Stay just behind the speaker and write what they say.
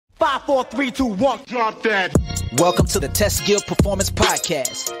5, 4, 3, 2, 1. Drop that. Welcome to the Test Guild Performance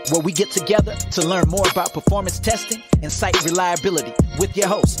Podcast, where we get together to learn more about performance testing and site reliability with your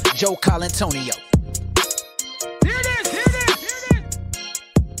host, Joe Colantonio.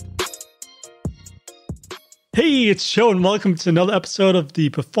 Hey, it's Joe, and welcome to another episode of the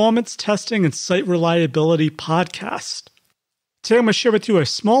Performance Testing and Site Reliability Podcast. Today I'm going to share with you a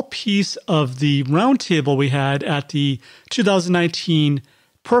small piece of the roundtable we had at the 2019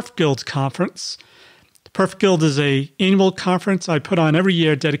 Perf Guild conference. The Perf Guild is an annual conference I put on every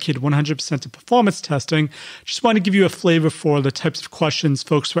year dedicated 100% to performance testing. Just want to give you a flavor for the types of questions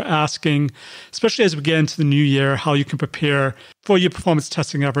folks were asking, especially as we get into the new year, how you can prepare for your performance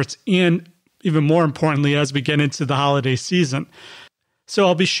testing efforts, and even more importantly, as we get into the holiday season. So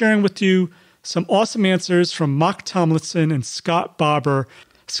I'll be sharing with you some awesome answers from Tomlinson and Scott Barber.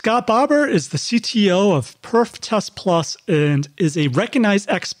 Scott Barber is the CTO of PerfTestPlus and is a recognized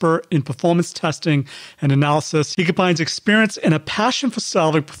expert in performance testing and analysis. He combines experience and a passion for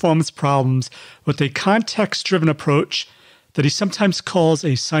solving performance problems with a context-driven approach that he sometimes calls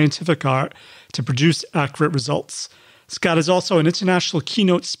a scientific art to produce accurate results. Scott is also an international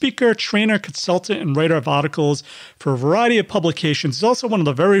keynote speaker, trainer, consultant, and writer of articles for a variety of publications. He's also one of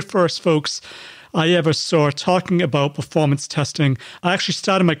the very first folks I ever saw talking about performance testing. I actually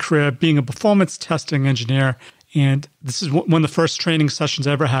started my career being a performance testing engineer, and this is one of the first training sessions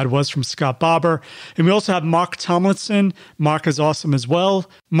I ever had was from Scott Barber. And we also have Mark Tomlinson. Mark is awesome as well.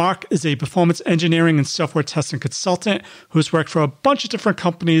 Mark is a performance engineering and software testing consultant who's worked for a bunch of different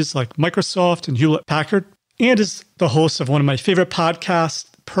companies like Microsoft and Hewlett-Packard, and is the host of one of my favorite podcasts,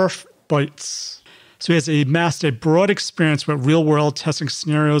 PerfBytes. So he has amassed a broad experience with real-world testing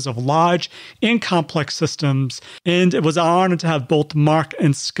scenarios of large and complex systems, and it was an honor to have both Mark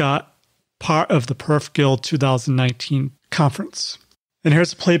and Scott part of the Perf Guild 2019 conference. And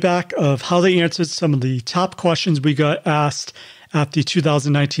here's a playback of how they answered some of the top questions we got asked at the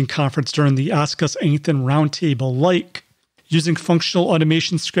 2019 conference during the Ask Us Anything roundtable, like using functional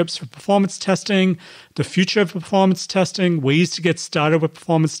automation scripts for performance testing, the future of performance testing, ways to get started with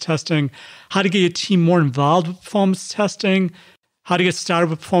performance testing, how to get your team more involved with performance testing, how to get started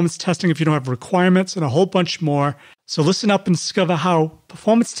with performance testing if you don't have requirements, and a whole bunch more. So listen up and discover how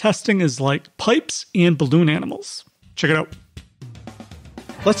performance testing is like pipes and balloon animals. Check it out.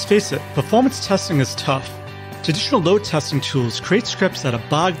 Let's face it, performance testing is tough. Traditional load testing tools create scripts that are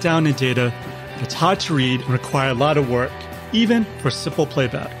bogged down in data, it's hard to read, and require a lot of work, even for simple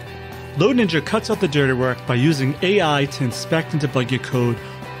playback. Load Ninja cuts out the dirty work by using AI to inspect and debug your code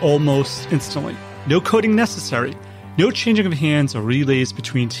almost instantly. No coding necessary. No changing of hands or relays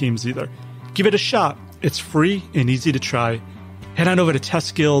between teams either. Give it a shot. It's free and easy to try. Head on over to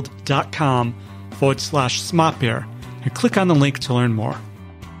testguild.com/smartbear and click on the link to learn more.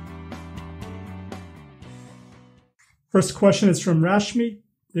 First question is from Rashmi.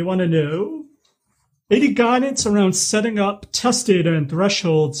 They want to know any guidance around setting up test data and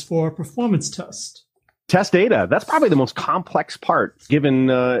thresholds for performance test? Test data, that's probably the most complex part. Given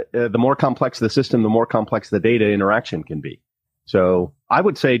the more complex the system, the more complex the data interaction can be. So I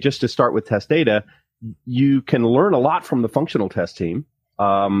would say, just to start with test data, you can learn a lot from the functional test team,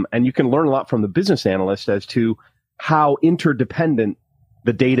 and you can learn a lot from the business analyst as to how interdependent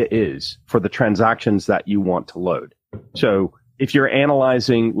the data is for the transactions that you want to load. So if you're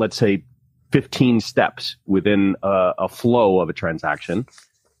analyzing, let's say, 15 steps within a flow of a transaction,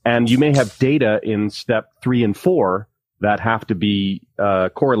 and you may have data in step 3 and 4 that have to be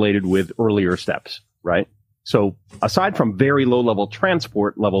correlated with earlier steps, right? So aside from very low-level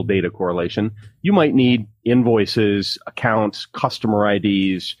transport level data correlation, you might need invoices, accounts, customer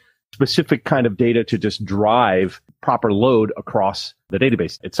IDs, specific kind of data to just drive proper load across the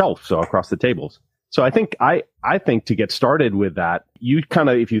database itself, so across the tables. So I think to get started with that, you kind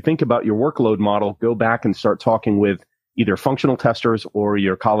of, if you think about your workload model, go back and start talking with either functional testers or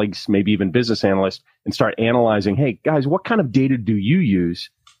your colleagues, maybe even business analysts, and start analyzing, hey, guys, what kind of data do you use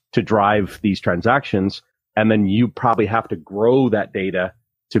to drive these transactions? And then you probably have to grow that data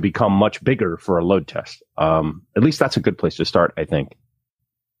to become much bigger for a load test. At least that's a good place to start, I think.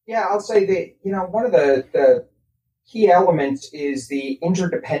 Yeah, I'll say that, one of the key elements is the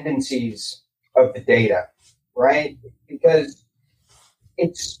interdependencies of the data, right? Because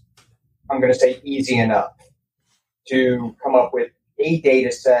it's, I'm going to say, easy enough to come up with a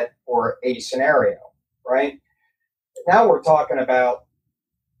data set for a scenario, right? Now we're talking about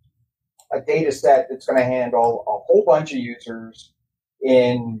a data set that's going to handle a whole bunch of users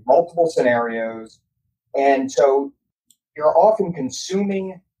in multiple scenarios. And so you're often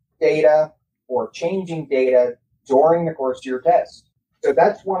consuming data or changing data during the course of your test. So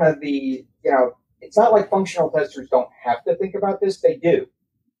that's one of the, it's not like functional testers don't have to think about this. They do.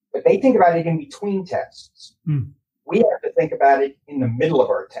 But they think about it in between tests. We have to think about it in the middle of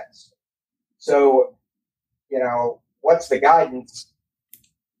our test. So, what's the guidance?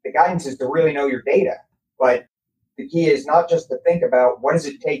 The guidance is to really know your data. But the key is not just to think about what does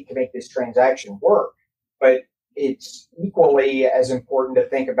it take to make this transaction work, but it's equally as important to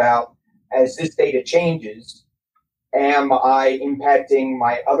think about, as this data changes, am I impacting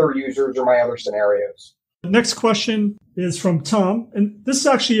my other users or my other scenarios? The next question is from Tom. And this is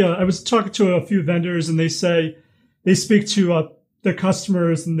actually, I was talking to a few vendors, and they say they speak to their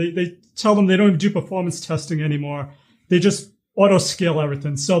customers, and they tell them they don't even do performance testing anymore. They just auto scale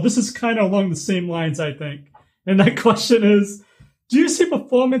everything. So this is kind of along the same lines, I think. And that question is, do you see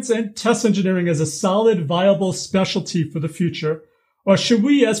performance and test engineering as a solid, viable specialty for the future? Or should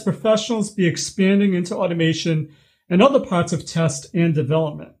we as professionals be expanding into automation and other parts of test and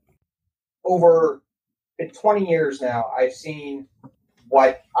development? Over 20 years now, I've seen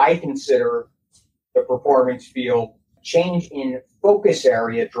what I consider the performance field change in focus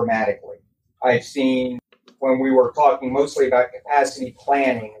area dramatically. I've seen when we were talking mostly about capacity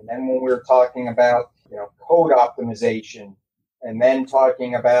planning, and then when we were talking about code optimization, and then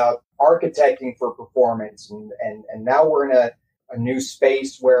talking about architecting for performance, and now we're in a new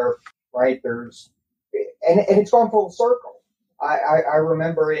space where, right, there's, and it's gone full circle. I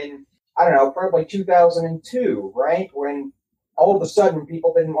remember in, probably 2002, right, when all of a sudden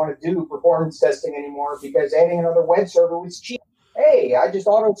people didn't want to do performance testing anymore because adding another web server was cheap. Hey, I just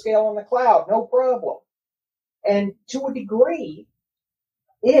auto scale on the cloud, no problem. And to a degree,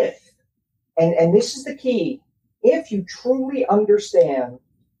 and this is the key, if you truly understand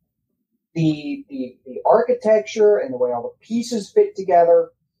the architecture and the way all the pieces fit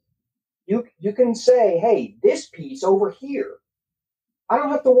together, you can say, hey, this piece over here, I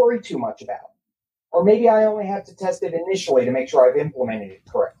don't have to worry too much about. Or maybe I only have to test it initially to make sure I've implemented it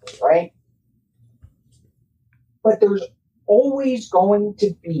correctly, right? But there's always going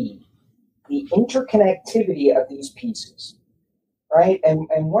to be the interconnectivity of these pieces, right? And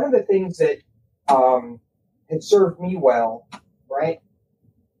one of the things that had served me well, right?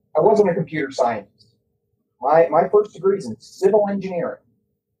 I wasn't a computer scientist. My first degree is in civil engineering,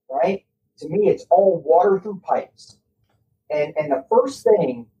 right? To me, it's all water through pipes. And the first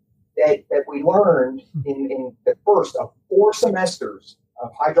thing that we learned in the first of 4 semesters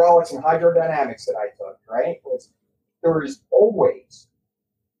of hydraulics and hydrodynamics that I took, right, was there is always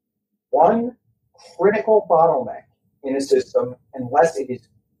one critical bottleneck in a system unless it is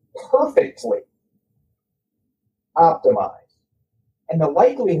perfectly optimized. And the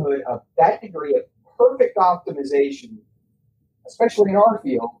likelihood of that degree of perfect optimization, especially in our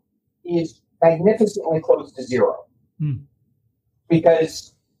field, is magnificently close to zero.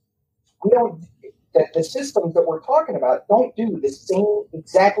 Because the systems that we're talking about don't do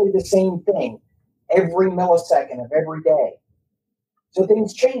exactly the same thing every millisecond of every day. So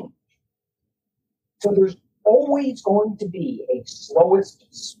things change. So there's always going to be a slowest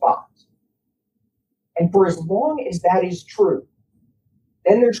spot. And for as long as that is true,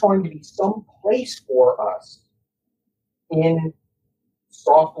 then there's going to be some place for us in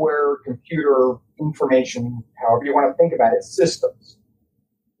software, computer, information, however you want to think about it, systems.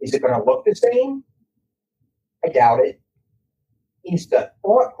 Is it going to look the same? I doubt it. Is the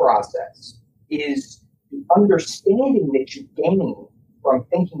thought process, is the understanding that you gain from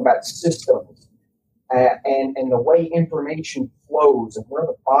thinking about systems and the way information flows and where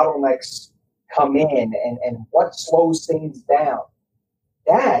the bottlenecks come in and what slows things down,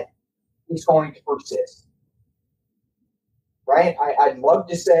 that is going to persist. Right? I'd love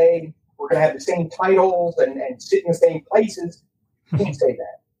to say we're going to have the same titles and sit in the same places. I can't say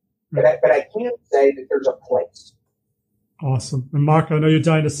that. But I can say that there's a place. Awesome. And Mark, I know you're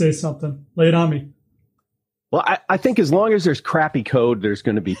dying to say something. Lay it on me. Well, I think as long as there's crappy code, there's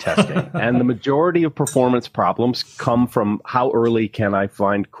going to be testing. And the majority of performance problems come from how early can I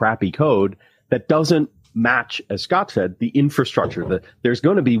find crappy code that doesn't match, as Scott said, the infrastructure. There's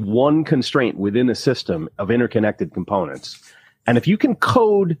going to be one constraint within a system of interconnected components. And if you can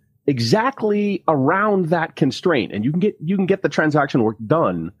code exactly around that constraint and you can get the transaction work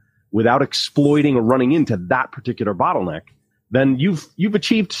done without exploiting or running into that particular bottleneck, then you've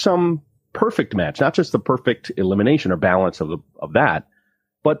achieved some perfect match, not just the perfect elimination or balance of that,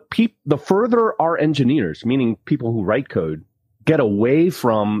 but the further our engineers, meaning people who write code, get away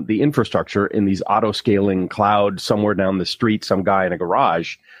from the infrastructure in these auto-scaling cloud somewhere down the street, some guy in a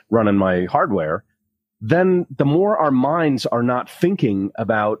garage running my hardware, then the more our minds are not thinking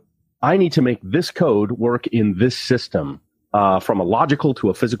about, I need to make this code work in this system from a logical to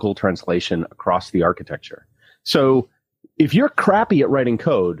a physical translation across the architecture. So if you're crappy at writing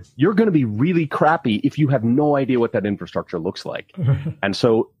code, you're going to be really crappy if you have no idea what that infrastructure looks like. And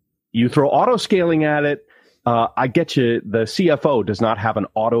so you throw auto scaling at it. I get you. The CFO does not have an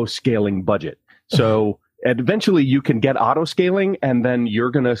auto scaling budget. So eventually you can get auto scaling, and then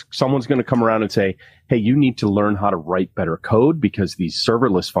someone's going to come around and say, hey, you need to learn how to write better code because these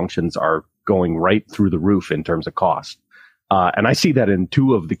serverless functions are going right through the roof in terms of cost. And I see that in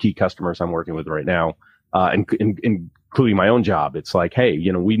two of the key customers I'm working with right now, including my own job. It's like, hey,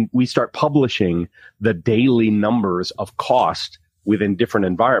 we start publishing the daily numbers of cost within different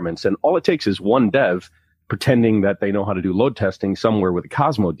environments. And all it takes is one dev pretending that they know how to do load testing somewhere with a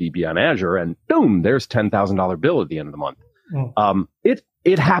Cosmo DB on Azure, and boom, there's $10,000 bill at the end of the month. Oh.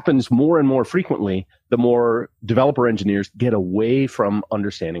 It happens more and more frequently the more developer engineers get away from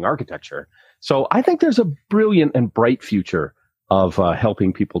understanding architecture. So I think there's a brilliant and bright future of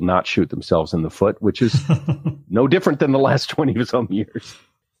helping people not shoot themselves in the foot, which is no different than the last 20 or some years.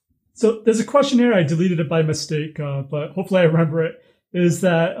 So there's a question here. I deleted it by mistake, but hopefully I remember it. Is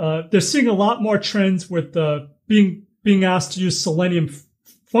that they're seeing a lot more trends with being asked to use Selenium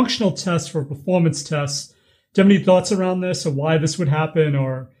functional tests for performance tests. Do you have any thoughts around this, or why this would happen,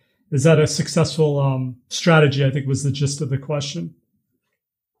 or is that a successful strategy? I think was the gist of the question.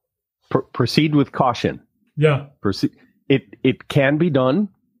 Proceed with caution. Yeah. It can be done,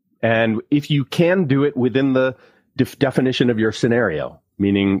 and if you can do it within the definition of your scenario,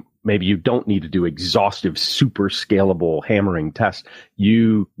 meaning maybe you don't need to do exhaustive, super scalable hammering tests,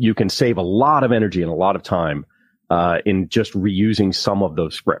 you can save a lot of energy and a lot of time in just reusing some of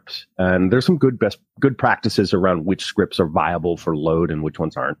those scripts. And there's some good practices around which scripts are viable for load and which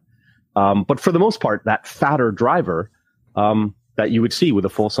ones aren't. But for the most part, that fatter driver that you would see with a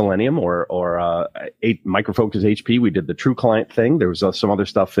full Selenium or Micro Focus HP, we did the True Client thing. There was some other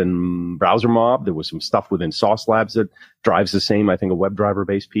stuff in Browser Mob. There was some stuff within Sauce Labs that drives the same, I think, a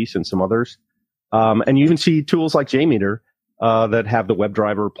WebDriver-based piece and some others. And you even see tools like JMeter that have the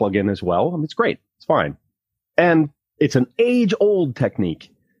WebDriver plugin as well. I mean, it's great. It's fine. And it's an age-old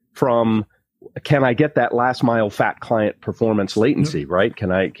technique from, can I get that last mile fat client performance latency, right?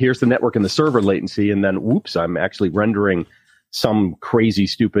 Here's the network and the server latency, and then, whoops, I'm actually rendering some crazy,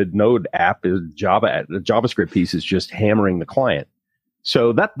 stupid Node app. The JavaScript piece is just hammering the client.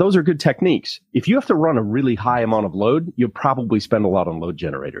 So those are good techniques. If you have to run a really high amount of load, you'll probably spend a lot on load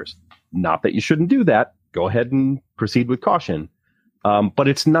generators. Not that you shouldn't do that. Go ahead and proceed with caution. But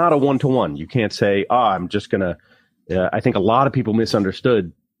it's not a one-to-one. You can't say, I'm just going to, I think a lot of people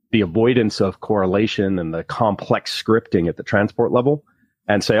misunderstood the avoidance of correlation and the complex scripting at the transport level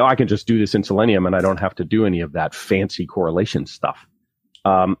and say, I can just do this in Selenium and I don't have to do any of that fancy correlation stuff.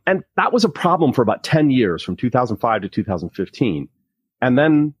 And that was a problem for about 10 years, from 2005 to 2015. And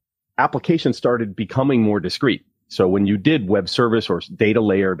then applications started becoming more discrete. So when you did web service or data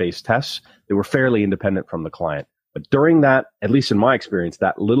layer based tests, they were fairly independent from the client. But during that, at least in my experience,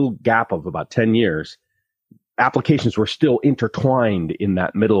 that little gap of about 10 years, applications were still intertwined in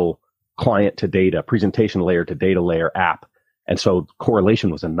that middle client to data, presentation layer to data layer app. And so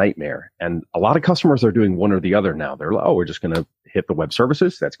correlation was a nightmare. And a lot of customers are doing one or the other now. They're like, we're just going to hit the web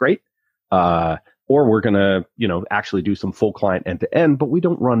services. That's great. Or we're going to, actually do some full client end to end, but we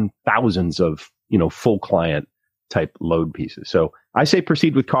don't run thousands of, full client type load pieces. So I say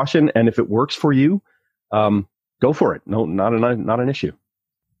proceed with caution. And if it works for you, go for it. No, not an issue.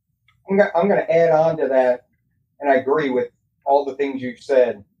 I'm going to add on to that, and I agree with all the things you've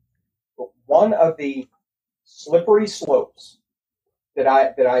said. But one of the slippery slopes that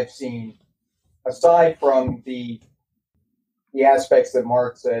I've seen, aside from the aspects that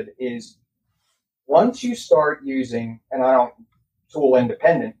Mark said, is once you start using, and I don't tool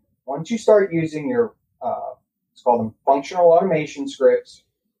independent, once you start using your let's call them functional automation scripts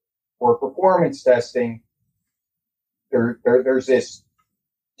for performance testing, there's this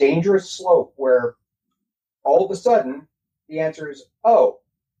dangerous slope where all of a sudden the answer is,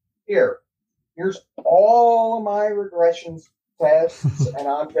 here's all of my regression tests, and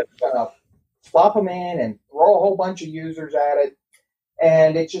I'm just going to plop them in and throw a whole bunch of users at it,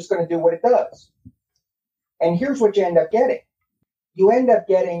 and it's just going to do what it does. And here's what you end up getting. You end up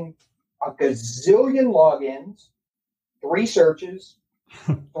getting a gazillion logins, 3 searches,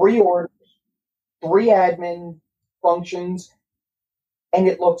 3 orders, 3 admin functions, and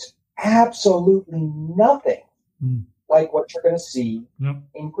it looks absolutely nothing like what you're going to see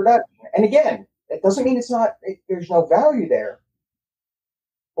in production. And again, that doesn't mean there's no value there.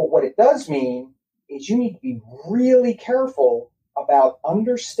 But what it does mean is you need to be really careful about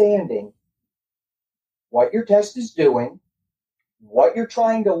understanding what your test is doing, what you're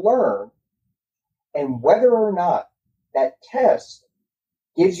trying to learn and whether or not that test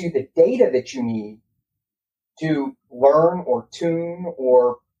gives you the data that you need to learn or tune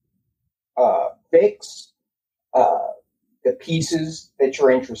or fix the pieces that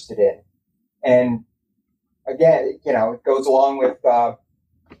you're interested in. And again, it goes along with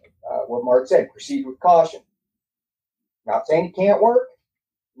what Mark said, proceed with caution. Not saying it can't work,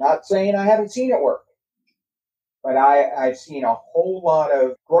 not saying I haven't seen it work, but I've seen a whole lot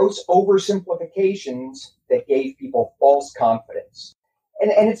of gross oversimplifications that gave people false confidence.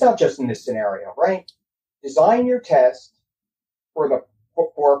 And it's not just in this scenario, right? Design your test for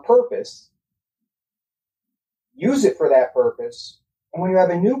a purpose, use it for that purpose, and when you have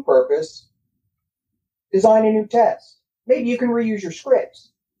a new purpose, design a new test. Maybe you can reuse your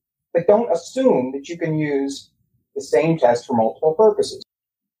scripts, but don't assume that you can use the same test for multiple purposes.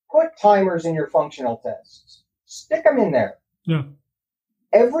 Put timers in your functional tests. Stick them in there. Yeah.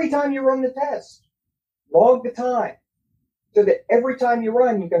 Every time you run the test, log the time so that every time you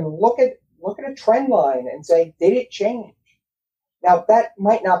run, you can look at a trend line and say, did it change? Now, that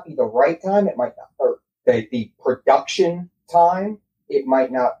might not be the right time. It might not, or the production time. It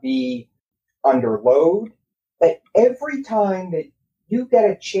might not be under load. But every time that you get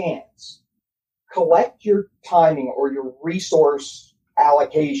a chance, collect your timing or your resource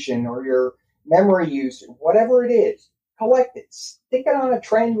allocation or your memory use, whatever it is, collect it. Stick it on a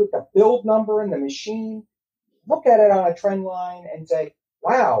trend with the build number and the machine. Look at it on a trend line and say,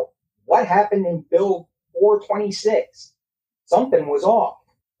 wow, what happened in build 426? Something was off,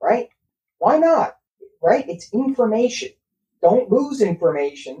 right? Why not? Right? It's information. Don't lose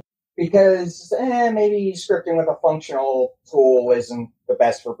information because maybe scripting with a functional tool isn't the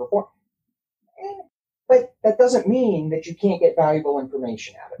best for performance. But that doesn't mean that you can't get valuable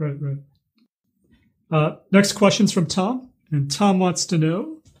information out of it. Right. Next question's from Tom. And Tom wants to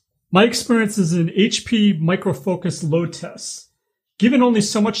know, my experience is in HP micro-focus load tests. Given only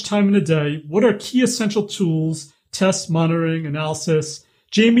so much time in a day, what are key essential tools, test monitoring, analysis,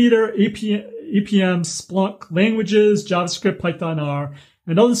 JMeter, APM, Splunk, languages, JavaScript, Python, R,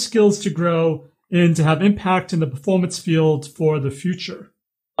 and other skills to grow and to have impact in the performance field for the future?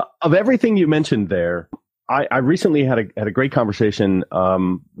 Of everything you mentioned there, I recently had a great conversation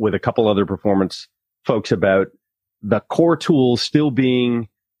with a couple other performance folks about the core tools still being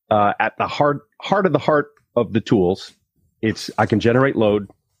at the heart of the tools. I can generate load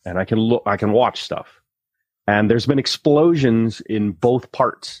and I can watch stuff. And there's been explosions in both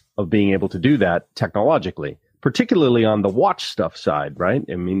parts of being able to do that technologically, particularly on the watch stuff side, right?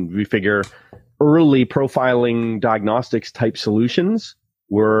 I mean, we figure early profiling diagnostics type solutions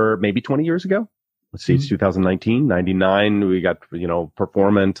were maybe 20 years ago. Let's see, it's 2019, 99. We got,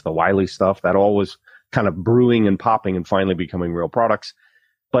 Performant, the Wiley stuff, that all was kind of brewing and popping and finally becoming real products.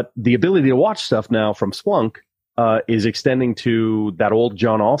 But the ability to watch stuff now from Splunk is extending to that old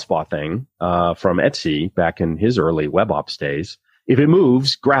John Allspaw thing from Etsy back in his early web ops days. If it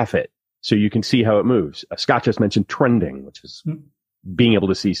moves, graph it so you can see how it moves. Scott just mentioned trending, which is being able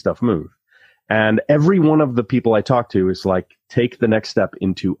to see stuff move. And every one of the people I talk to is like, take the next step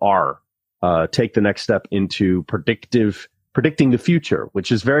into R, take the next step into predicting the future,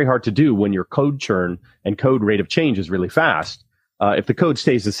 which is very hard to do when your code churn and code rate of change is really fast. If the code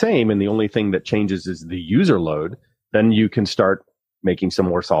stays the same and the only thing that changes is the user load, then you can start making some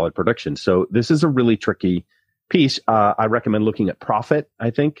more solid predictions. So this is a really tricky piece. I recommend looking at Prophet,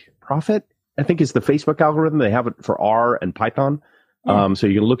 I think. Prophet, I think, is the Facebook algorithm. They have it for R and Python. So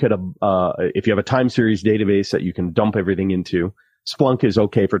you can look at if you have a time series database that you can dump everything into. Splunk is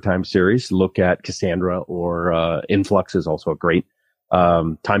okay for time series. Look at Cassandra or Influx is also a great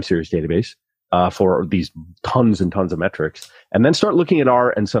time series database for these tons and tons of metrics. And then start looking at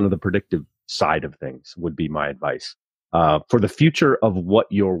R and some of the predictive side of things would be my advice. For the future of what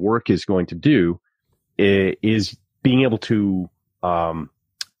your work is going to do is being able to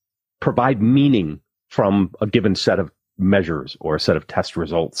provide meaning from a given set of measures or a set of test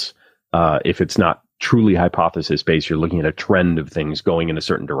results. If it's not truly hypothesis based, you're looking at a trend of things going in a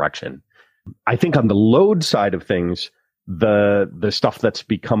certain direction. I think on the load side of things, the stuff that's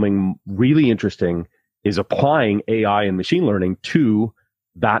becoming really interesting is applying AI and machine learning to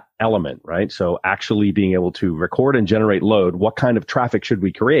that element, right? So actually being able to record and generate load. What kind of traffic should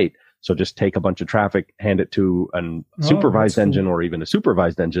we create? So just take a bunch of traffic, hand it to a supervised engine or even a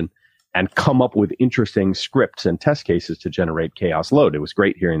supervised engine, and come up with interesting scripts and test cases to generate chaos load. It was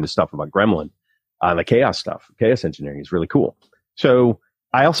great hearing the stuff about Gremlin on the chaos stuff. Chaos engineering is really cool. So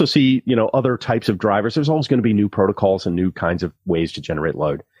I also see, other types of drivers. There's always going to be new protocols and new kinds of ways to generate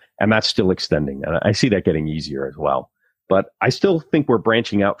load. And that's still extending. And I see that getting easier as well. But I still think we're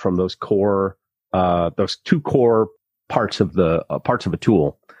branching out from those two core parts of a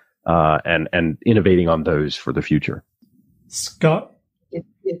tool, and innovating on those for the future. Scott?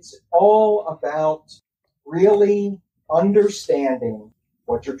 It's all about really understanding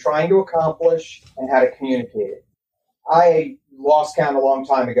what you're trying to accomplish and how to communicate it. I lost count a long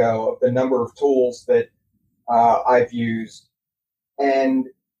time ago of the number of tools that I've used. And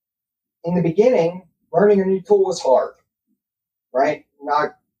in the beginning, learning a new tool was hard, right?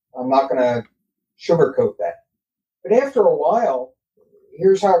 I'm not going to sugarcoat that. But after a while,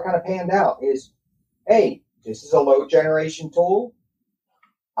 here's how it kind of panned out is, hey, this is a load generation tool.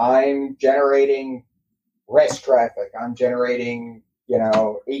 I'm generating REST traffic. I'm generating,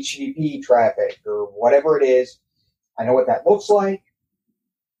 HTTP traffic or whatever it is. I know what that looks like.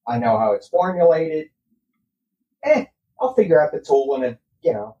 I know how it's formulated. I'll figure out the tool in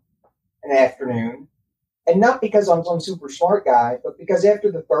an afternoon. And not because I'm some super smart guy, but because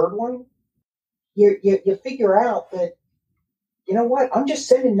after the third one, you figure out that, you know what? I'm just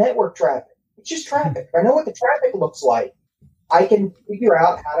sending network traffic. It's just traffic. I know what the traffic looks like. I can figure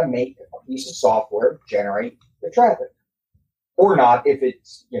out how to make a piece of software generate the traffic. Or not if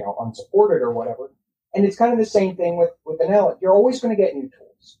it's, unsupported or whatever. And it's kind of the same thing with an L. You're always going to get new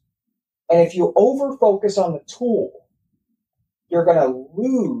tools. And if you over-focus on the tool, you're going to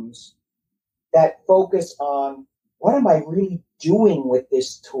lose that focus on what am I really doing with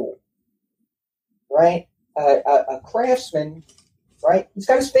this tool, right? A craftsman, right? He's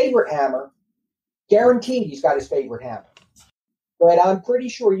got his favorite hammer. Guaranteed he's got his favorite hammer. But I'm pretty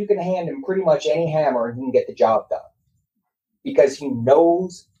sure you can hand him pretty much any hammer and he can get the job done because he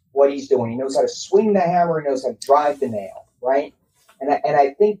knows what he's doing. He knows how to swing the hammer. He knows how to drive the nail, right? And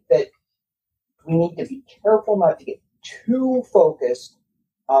I think that we need to be careful not to get too focused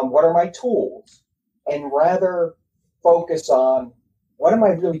on what are my tools and rather focus on what am I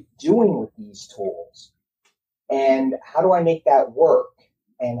really doing with these tools and how do I make that work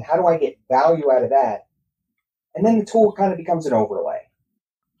and how do I get value out of that? And then the tool kind of becomes an overlay.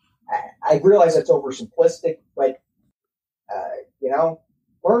 I realize that's oversimplistic, but,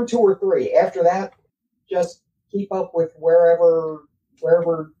 learn 2 or 3. After that, just keep up with wherever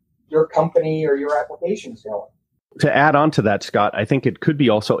your company or your application is going. To add on to that, Scott, I think it could be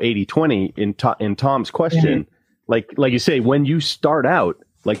also 80-20 in Tom's question. Mm-hmm. Like you say, when you start out,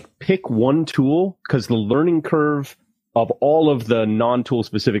 pick one tool because the learning curve of all of the non-tool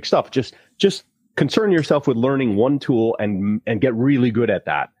specific stuff, just concern yourself with learning one tool and get really good at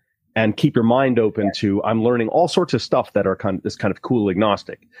that. And keep your mind open to, I'm learning all sorts of stuff that are this kind of cool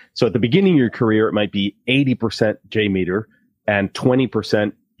agnostic. So at the beginning of your career, it might be 80% JMeter and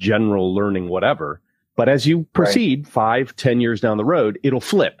 20% general learning, whatever. But as you proceed 5-10 years down the road, it'll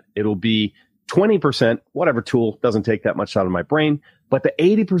flip. It'll be 20%, whatever tool, doesn't take that much out of my brain. But the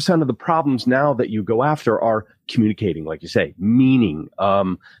 80% of the problems now that you go after are communicating, like you say, meaning.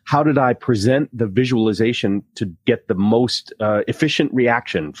 How did I present the visualization to get the most efficient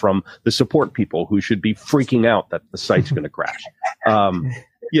reaction from the support people who should be freaking out that the site's going to crash?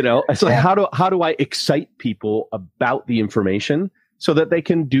 It's like, how do I excite people about the information so that they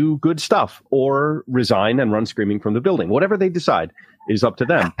can do good stuff or resign and run screaming from the building? Whatever they decide is up to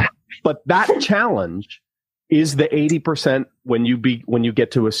them. But that challenge is the 80% when you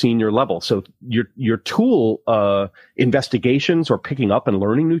get to a senior level. So your tool investigations or picking up and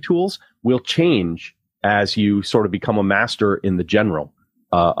learning new tools will change as you sort of become a master in the general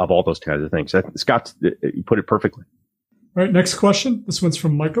of all those kinds of things. Scott, you put it perfectly. All right, next question. This one's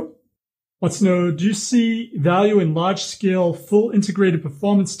from Michael. Wants to know, do you see value in large-scale, full integrated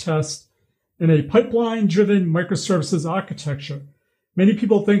performance tests in a pipeline-driven microservices architecture? Many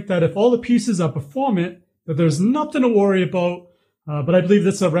people think that if all the pieces are performant, that there's nothing to worry about, but I believe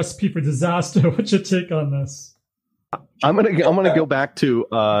that's a recipe for disaster. What's your take on this? I'm gonna go back to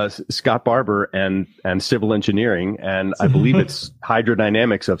Scott Barber and civil engineering, and I believe it's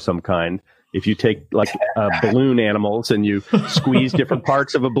hydrodynamics of some kind. If you take balloon animals and you squeeze different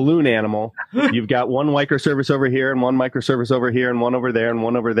parts of a balloon animal, you've got one microservice over here and one microservice over here and one over there and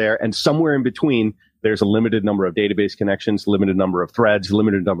one over there. And somewhere in between, there's a limited number of database connections, limited number of threads,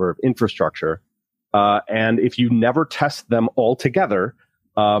 limited number of infrastructure. And if you never test them all together,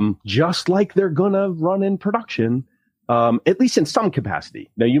 just like they're going to run in production, at least in some capacity.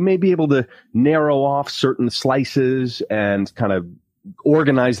 Now, you may be able to narrow off certain slices and kind of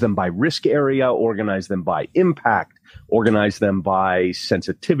organize them by risk area, organize them by impact, organize them by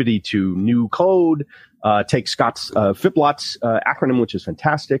sensitivity to new code. Take Scott's FIPLOTS acronym, which is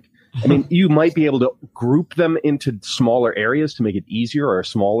fantastic. I mean, you might be able to group them into smaller areas to make it easier or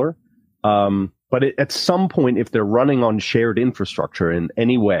smaller. But at some point, if they're running on shared infrastructure in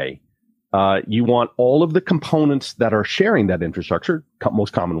any way, you want all of the components that are sharing that infrastructure.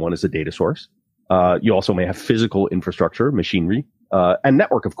 Most common one is a data source. You also may have physical infrastructure, machinery, and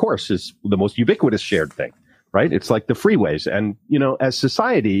network, of course, is the most ubiquitous shared thing, right? It's like the freeways. And, as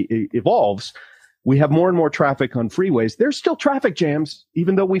society evolves, we have more and more traffic on freeways. There's still traffic jams,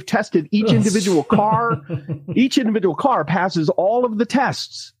 even though we've tested each individual car. Each individual car passes all of the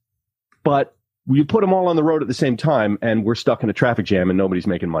tests, but you put them all on the road at the same time, and we're stuck in a traffic jam and nobody's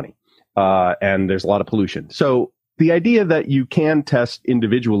making money. And there's a lot of pollution. So the idea that you can test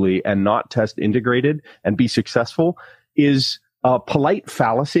individually and not test integrated and be successful is a polite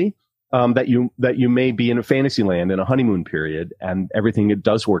fallacy, that you may be in a fantasy land in a honeymoon period and everything, it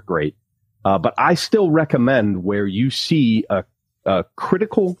does work great. But I still recommend where you see a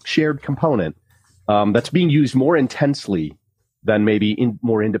critical shared component, that's being used more intensely than maybe in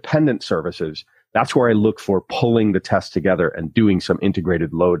more independent services. That's where I look for pulling the tests together and doing some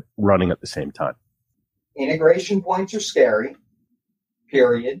integrated load running at the same time. Integration points are scary,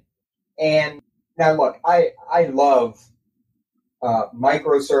 period. And now look, I love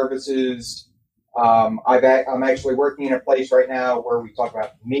microservices. I'm actually working in a place right now where we talk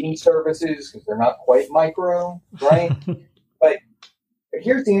about mini services because they're not quite micro, right? but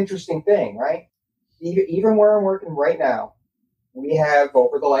here's the interesting thing, right? Even where I'm working right now, we have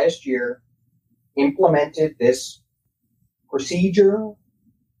over the last year implemented this procedure,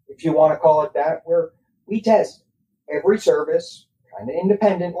 if you want to call it that, where we test every service kind of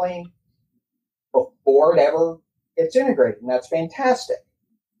independently before it ever gets integrated. And that's fantastic.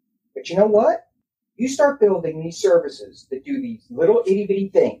 But you know what? You start building these services that do these little itty bitty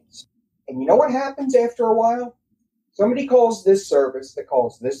things. And you know what happens after a while? Somebody calls this service, that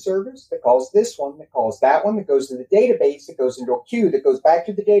calls this service, that calls this one, that calls that one, that goes to the database, that goes into a queue, that goes back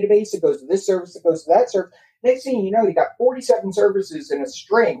to the database, that goes to this service, that goes to that service. Next thing you know, you got 47 services in a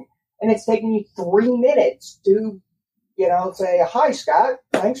string, and it's taking you 3 minutes to, say, hi, Scott,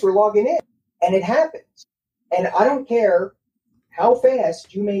 thanks for logging in. And it happens. And I don't care how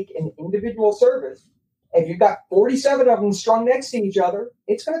fast you make an individual service. If you've got 47 of them strung next to each other,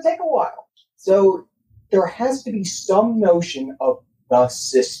 it's going to take a while. So there has to be some notion of the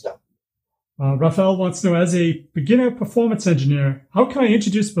system. Raphael wants to know, as a beginner performance engineer, how can I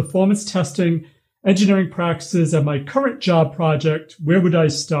introduce performance testing engineering practices at my current job project? Where would I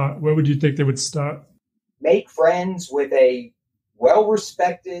start? Where would you think they would start? Make friends with a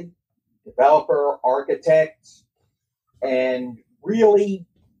well-respected developer, architect, and really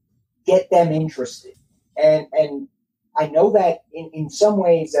get them interested. And I know that in some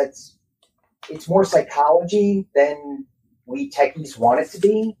ways it's more psychology than we techies want it to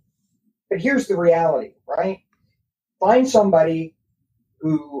be. But here's the reality, right? Find somebody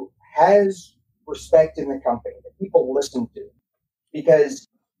who has respect in the company that people listen to. Because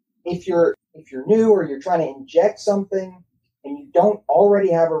if you're new or you're trying to inject something and you don't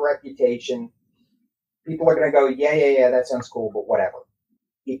already have a reputation, people are going to go, yeah, that sounds cool, but whatever.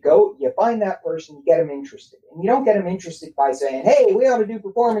 You find that person, you get them interested. And you don't get them interested by saying, hey, we ought to do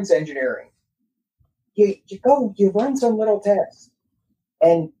performance engineering. You run some little tests.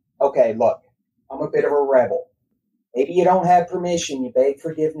 And, okay, look, I'm a bit of a rebel. Maybe you don't have permission, you beg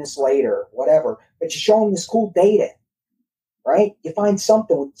forgiveness later, whatever. But you show them this cool data, right? You find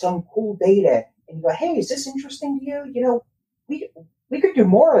something with some cool data, and you go, hey, is this interesting to you? We could do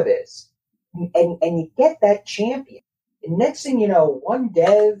more of this. And you get that champion. And next thing you know, one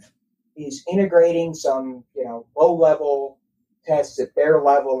dev is integrating some, low-level tests at their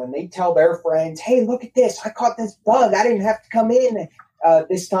level, and they tell their friends, hey, look at this. I caught this bug. I didn't have to come in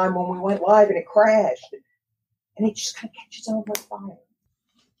this time when we went live, and it crashed. And it just kind of catches on like fire.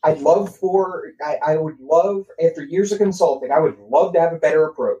 I would love, after years of consulting, I would love to have a better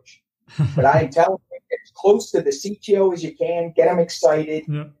approach. But I am telling you, get as close to the CTO as you can, get them excited,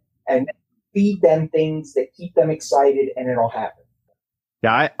 and feed them things that keep them excited, and it'll happen.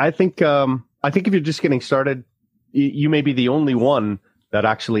 Yeah, I think if you're just getting started, you may be the only one that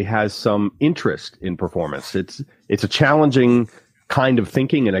actually has some interest in performance. It's a challenging kind of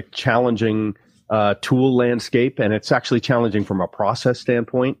thinking and a challenging tool landscape, and it's actually challenging from a process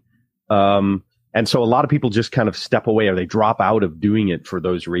standpoint. And so a lot of people just kind of step away or they drop out of doing it for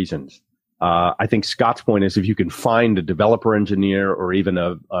those reasons. I think Scott's point is if you can find a developer engineer or even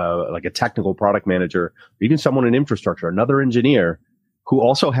like a technical product manager, or even someone in infrastructure, another engineer who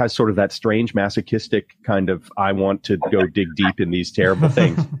also has sort of that strange masochistic kind of, I want to go dig deep in these terrible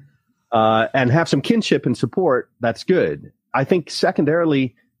things, and have some kinship and support, that's good. I think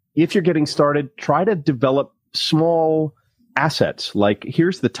secondarily, if you're getting started, try to develop small assets. Like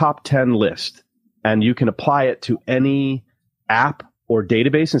here's the top 10 list and you can apply it to any app or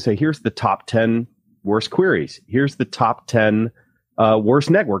database and say, here's the top 10 worst queries. Here's the top 10 worst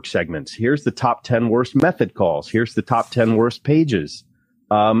network segments. Here's the top 10 worst method calls. Here's the top 10 worst pages.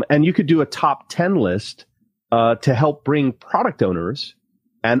 And you could do a top 10 list to help bring product owners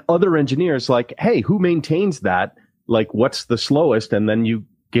and other engineers like, hey, who maintains that? Like, what's the slowest? And then you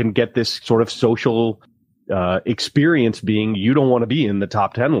can get this sort of social experience being you don't want to be in the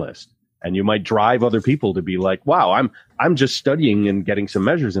top 10 list. And you might drive other people to be like, wow, I'm just studying and getting some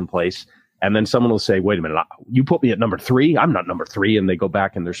measures in place. And then someone will say, wait a minute, you put me at number 3. I'm not number 3. And they go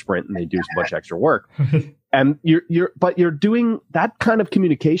back in their sprint and they do a bunch of extra work. And you're doing that kind of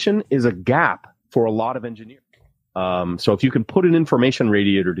communication is a gap for a lot of engineers. So if you can put an information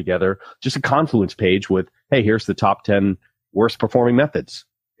radiator together, just a Confluence page with, hey, here's the top 10 worst performing methods.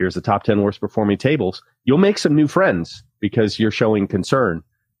 Here's the top 10 worst performing tables. You'll make some new friends because you're showing concern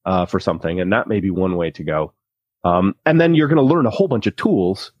for something. And that may be one way to go. And then you're going to learn a whole bunch of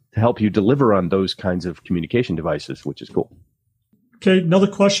tools to help you deliver on those kinds of communication devices, which is cool. Okay, another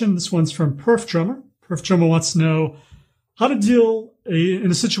question. This one's from Perf Drummer. Perf Drummer wants to know how to deal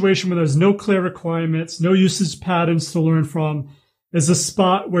in a situation where there's no clear requirements, no usage patterns to learn from. Is a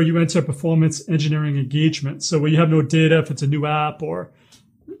spot where you enter performance engineering engagement. So where you have no data, if it's a new app or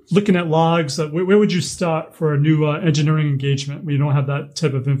looking at logs, where would you start for a new engineering engagement where you don't have that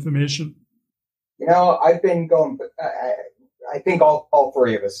type of information? I've been going, I think all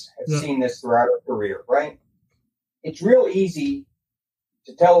three of us have seen this throughout our career, right? It's real easy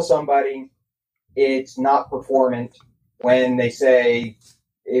to tell somebody it's not performant when they say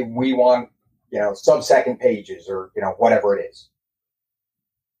we want, sub-second pages or, whatever it is.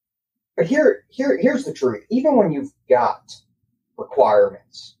 But here's the truth. Even when you've got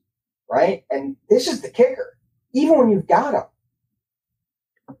requirements, right? And this is the kicker. Even when you've got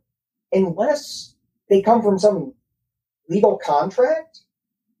them, unless they come from some legal contract,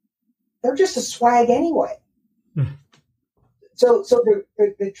 they're just a swag anyway. So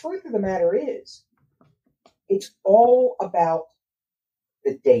the truth of the matter is, it's all about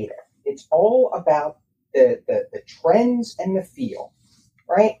the data. It's all about the trends and the feel,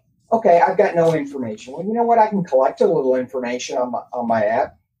 right? Okay, I've got no information. Well, you know what? I can collect a little information on my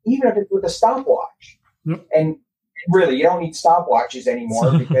app, even if it's with a stopwatch. Yep. And really, you don't need stopwatches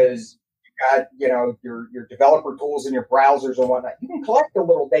anymore because you've got, your developer tools and your browsers and whatnot. You can collect a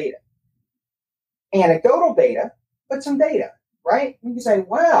little data. Anecdotal data, but some data, right? You can say,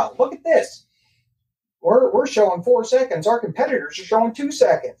 wow, look at this. We're showing 4 seconds. Our competitors are showing 2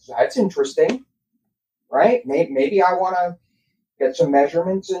 seconds. That's interesting, right? Maybe I want to get some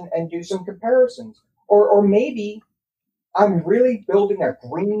measurements and do some comparisons. Or maybe I'm really building a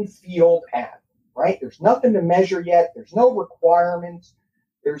greenfield app, right? There's nothing to measure yet. There's no requirements.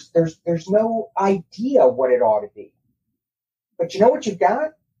 There's no idea what it ought to be. But you know what you've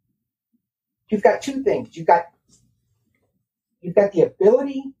got? You've got two things. You've got the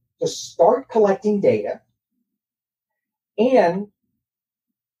ability to start collecting data, and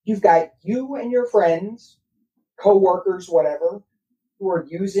you've got you and your friends, coworkers, whatever, who are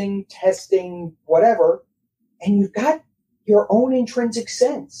using, testing, whatever, and you've got your own intrinsic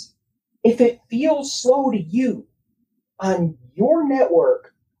sense. If it feels slow to you on your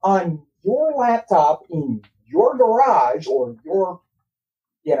network, on your laptop, in your garage, or your,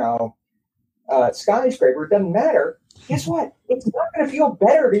 skyscraper, it doesn't matter. Guess what? It's not going to feel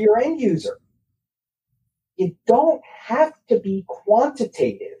better to your end user. You don't have to be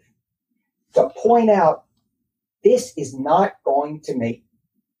quantitative to point out this is not going to make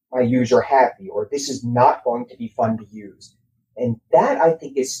my user happy, or this is not going to be fun to use. And that, I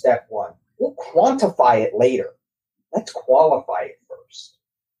think, is step one. We'll quantify it later. Let's qualify it first.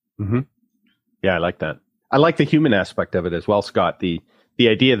 Mm-hmm. Yeah, I like that. I like the human aspect of it as well, Scott. The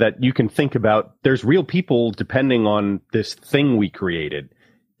idea that you can think about there's real people depending on this thing we created.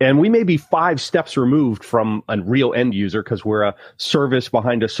 And we may be 5 steps removed from a real end user because we're a service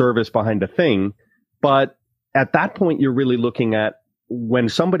behind a thing. But at that point, you're really looking at when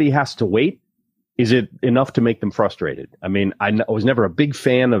somebody has to wait, is it enough to make them frustrated? I mean, I was never a big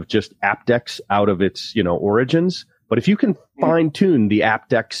fan of just AppDex out of its, origins. But if you can fine tune the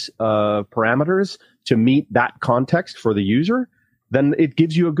AppDex parameters to meet that context for the user, then it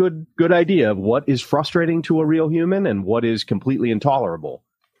gives you a good idea of what is frustrating to a real human and what is completely intolerable.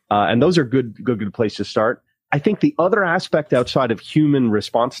 And those are good place to start. I think the other aspect outside of human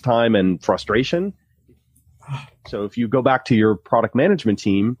response time and frustration. So if you go back to your product management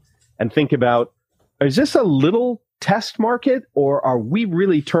team and think about, is this a little test market or are we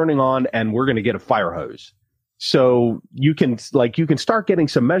really turning on and we're going to get a fire hose? So you can start getting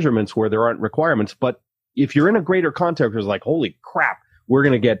some measurements where there aren't requirements. But if you're in a greater context, it's like, holy crap, we're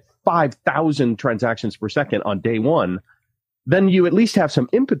going to get 5,000 transactions per second on day one, then you at least have some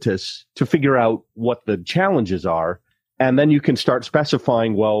impetus to figure out what the challenges are. And then you can start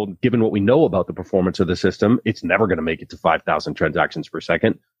specifying, well, given what we know about the performance of the system, it's never going to make it to 5,000 transactions per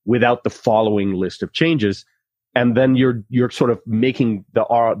second without the following list of changes. And then you're sort of making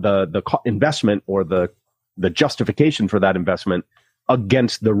the investment or the justification for that investment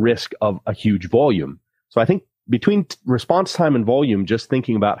against the risk of a huge volume. So I think between response time and volume, just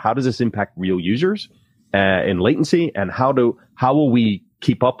thinking about how does this impact real users in latency, and how will we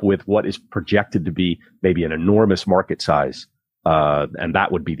keep up with what is projected to be maybe an enormous market size. And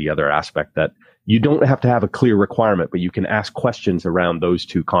that would be the other aspect, that you don't have to have a clear requirement, but you can ask questions around those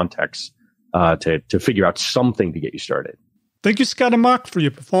two contexts to figure out something to get you started. Thank you, Scott and Mark, for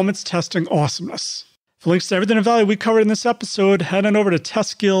your performance testing awesomeness. For links to everything of value we covered in this episode, head on over to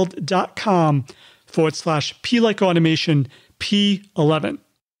testguild.com/P like automation P11.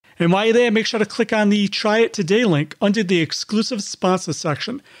 And while you're there, make sure to click on the Try It Today link under the exclusive sponsor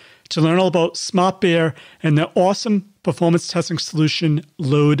section to learn all about SmartBear and their awesome performance testing solution,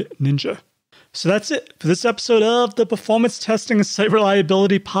 Load Ninja. So that's it for this episode of the Performance Testing and Site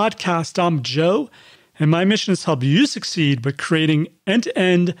Reliability Podcast. I'm Joe, and my mission is to help you succeed by creating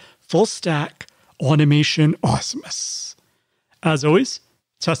end-to-end, full-stack automation awesomeness. As always,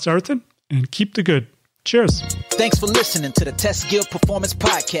 test everything and keep the good. Cheers. Thanks for listening to the Test Guild Performance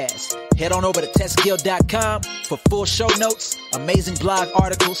Podcast. Head on over to testguild.com for full show notes, amazing blog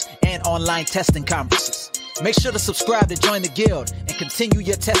articles, and online testing conferences. Make sure to subscribe to join the guild and continue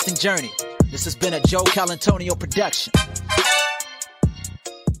your testing journey. This has been a Joe Colantonio production.